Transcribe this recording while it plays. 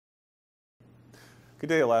Good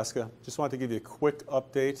day, Alaska. Just wanted to give you a quick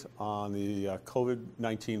update on the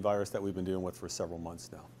COVID-19 virus that we've been dealing with for several months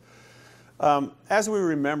now. As we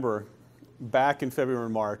remember, back in February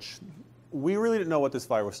and March, we really didn't know what this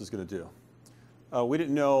virus was going to do. We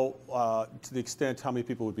didn't know to the extent how many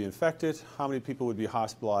people would be infected, how many people would be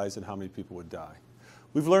hospitalized, and how many people would die.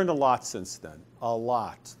 We've learned a lot since then, a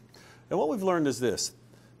lot. And what we've learned is this,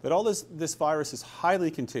 that all this virus is highly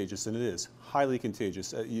contagious, and it is highly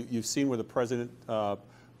contagious. You've seen where the president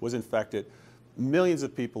was infected. Millions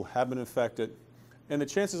of people have been infected, and the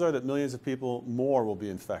chances are that millions of people more will be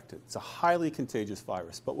infected. It's a highly contagious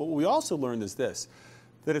virus. But what we also learned is this,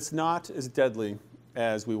 that it's not as deadly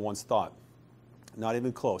as we once thought. Not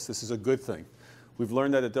even close. This is a good thing. We've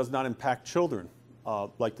learned that it does not impact children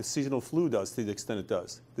like the seasonal flu does to the extent it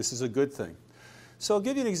does. This is a good thing. So I'll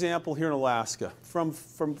give you an example here in Alaska. From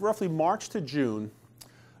roughly March to June,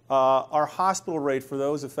 our hospital rate for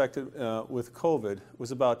those affected with COVID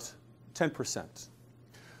was about 10%.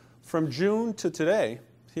 From June to today,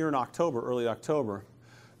 here in October, early October,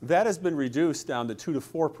 that has been reduced down to 2 to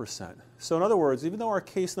 4%. So in other words, even though our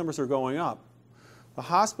case numbers are going up, the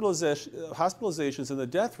hospitalizations and the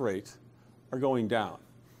death rate are going down.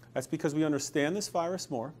 That's because we understand this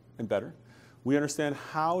virus more and better. We understand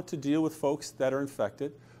how to deal with folks that are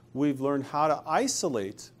infected. We've learned how to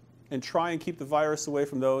isolate and try and keep the virus away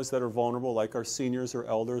from those that are vulnerable, like our seniors or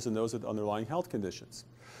elders and those with underlying health conditions.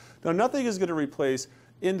 Now, nothing is going to replace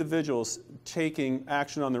individuals taking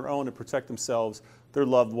action on their own to protect themselves, their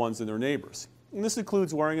loved ones, and their neighbors. And this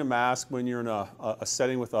includes wearing a mask when you're in a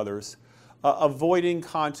setting with others, avoiding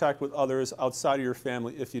contact with others outside of your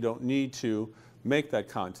family if you don't need to make that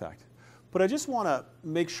contact. But I just want to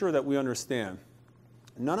make sure that we understand,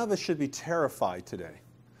 none of us should be terrified today.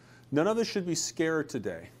 None of us should be scared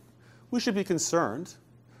today. We should be concerned.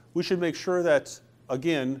 We should make sure that,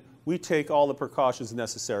 again, we take all the precautions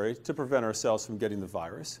necessary to prevent ourselves from getting the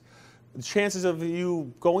virus. The chances of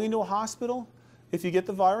you going into a hospital, if you get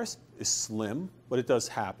the virus, is slim, but it does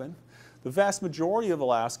happen. The vast majority of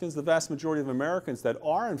Alaskans, the vast majority of Americans that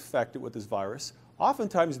are infected with this virus,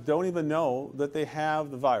 oftentimes don't even know that they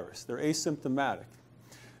have the virus. They're asymptomatic.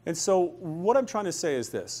 And so what I'm trying to say is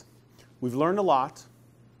this. We've learned a lot.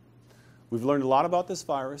 We've learned a lot about this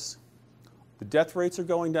virus. The death rates are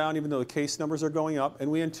going down even though the case numbers are going up,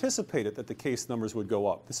 and we anticipated that the case numbers would go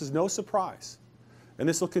up. This is no surprise, and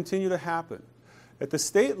this will continue to happen. At the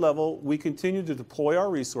state level, we continue to deploy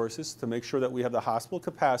our resources to make sure that we have the hospital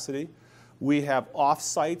capacity. We have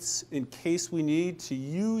off-sites in case we need to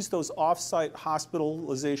use those off-site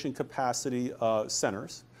hospitalization capacity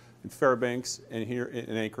centers in Fairbanks and here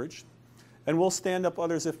in Anchorage. And we'll stand up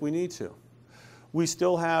others if we need to. We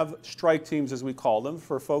still have strike teams, as we call them,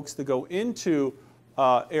 for folks to go into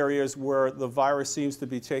areas where the virus seems to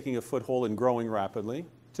be taking a foothold and growing rapidly,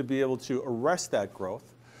 to be able to arrest that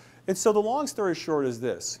growth. And so the long story short is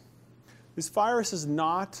this. This virus is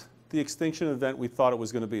not the extinction event we thought it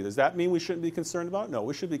was going to be. Does that mean we shouldn't be concerned about it? No,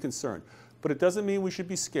 we should be concerned. But it doesn't mean we should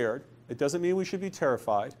be scared. It doesn't mean we should be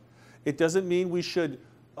terrified. It doesn't mean we should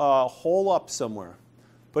hole up somewhere.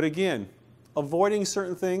 But again, avoiding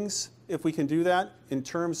certain things, if we can do that, in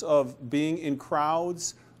terms of being in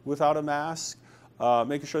crowds without a mask,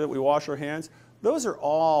 making sure that we wash our hands, those are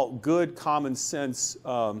all good common sense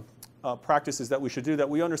practices that we should do that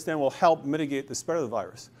we understand will help mitigate the spread of the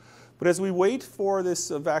virus. But as we wait for this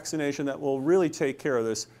vaccination that will really take care of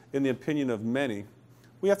this, in the opinion of many,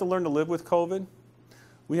 we have to learn to live with COVID.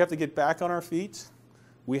 We have to get back on our feet.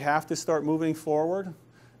 We have to start moving forward.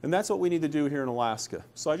 And that's what we need to do here in Alaska.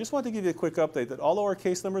 So I just want to give you a quick update that although our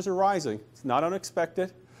case numbers are rising, it's not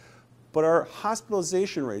unexpected, but our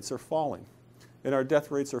hospitalization rates are falling, and our death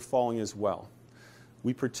rates are falling as well.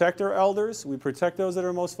 We protect our elders. We protect those that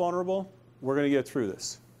are most vulnerable. We're going to get through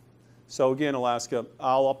this. So again, Alaska,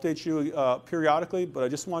 I'll update you periodically, but I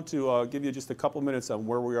just want to give you just a couple minutes on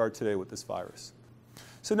where we are today with this virus.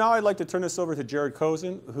 So now I'd like to turn this over to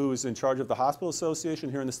Kosin, who is in charge of the Hospital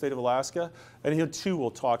Association here in the state of Alaska, and he too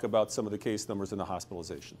will talk about some of the case numbers and the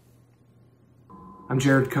hospitalization. I'm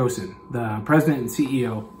Kosin, the President and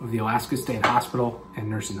CEO of the Alaska State Hospital and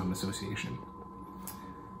Nursing Home Association.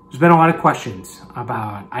 There's been a lot of questions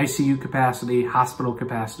about ICU capacity, hospital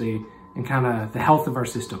capacity, and kind of the health of our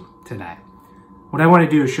system today. What I want to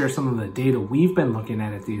do is share some of the data we've been looking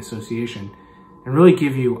at the association and really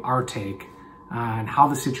give you our take on how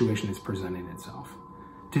the situation is presenting itself.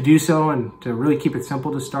 To do so and to really keep it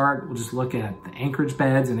simple to start, we'll just look at the Anchorage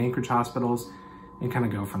beds and Anchorage hospitals and kind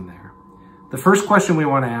of go from there. The first question we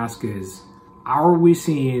want to ask is, are we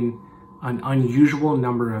seeing an unusual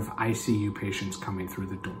number of ICU patients coming through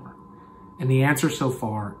the door? And the answer so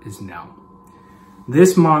far is no.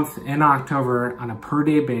 This month in October, on a per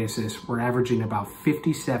day basis, we're averaging about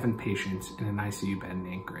 57 patients in an ICU bed in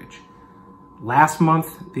Anchorage. Last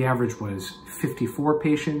month, the average was 54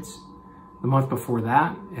 patients. The month before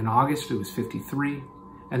that, in August, it was 53.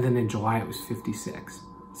 And then in July, it was 56.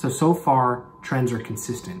 So far, trends are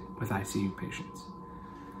consistent with ICU patients.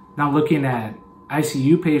 Now looking at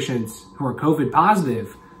ICU patients who are COVID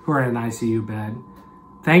positive who are in an ICU bed,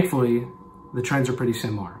 thankfully, the trends are pretty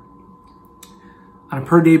similar. On a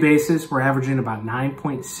per day basis, we're averaging about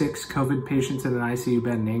 9.6 COVID patients in an ICU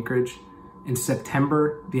bed in Anchorage. In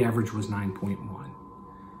September, the average was 9.1.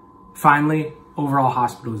 Finally, overall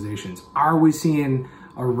hospitalizations. Are we seeing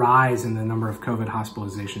a rise in the number of COVID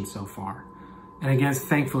hospitalizations so far? And again,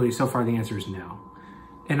 thankfully, so far the answer is no.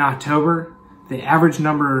 In October, the average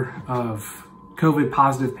number of COVID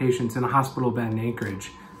positive patients in a hospital bed in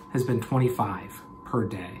Anchorage has been 25 per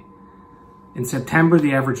day. In September,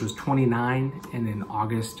 the average was 29, and in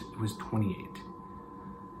August, it was 28.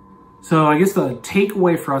 So I guess the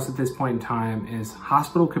takeaway for us at this point in time is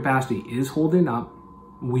hospital capacity is holding up.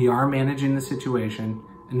 We are managing the situation,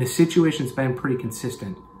 and the situation's been pretty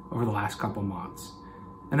consistent over the last couple months.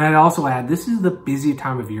 And I'd also add, this is the busy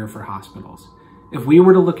time of year for hospitals. If we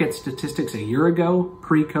were to look at statistics a year ago,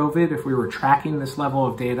 pre-COVID, if we were tracking this level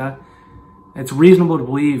of data, it's reasonable to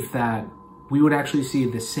believe that we would actually see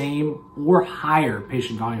the same or higher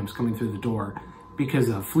patient volumes coming through the door because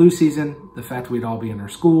of flu season, the fact we'd all be in our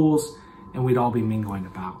schools, and we'd all be mingling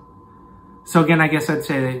about. So again, I guess I'd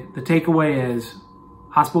say the takeaway is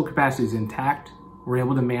hospital capacity is intact, we're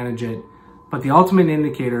able to manage it, but the ultimate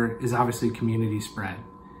indicator is obviously community spread,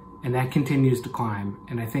 and that continues to climb,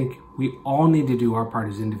 and I think we all need to do our part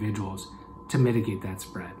as individuals to mitigate that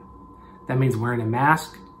spread. That means wearing a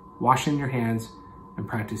mask, washing your hands, and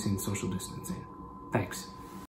practicing social distancing. Thanks.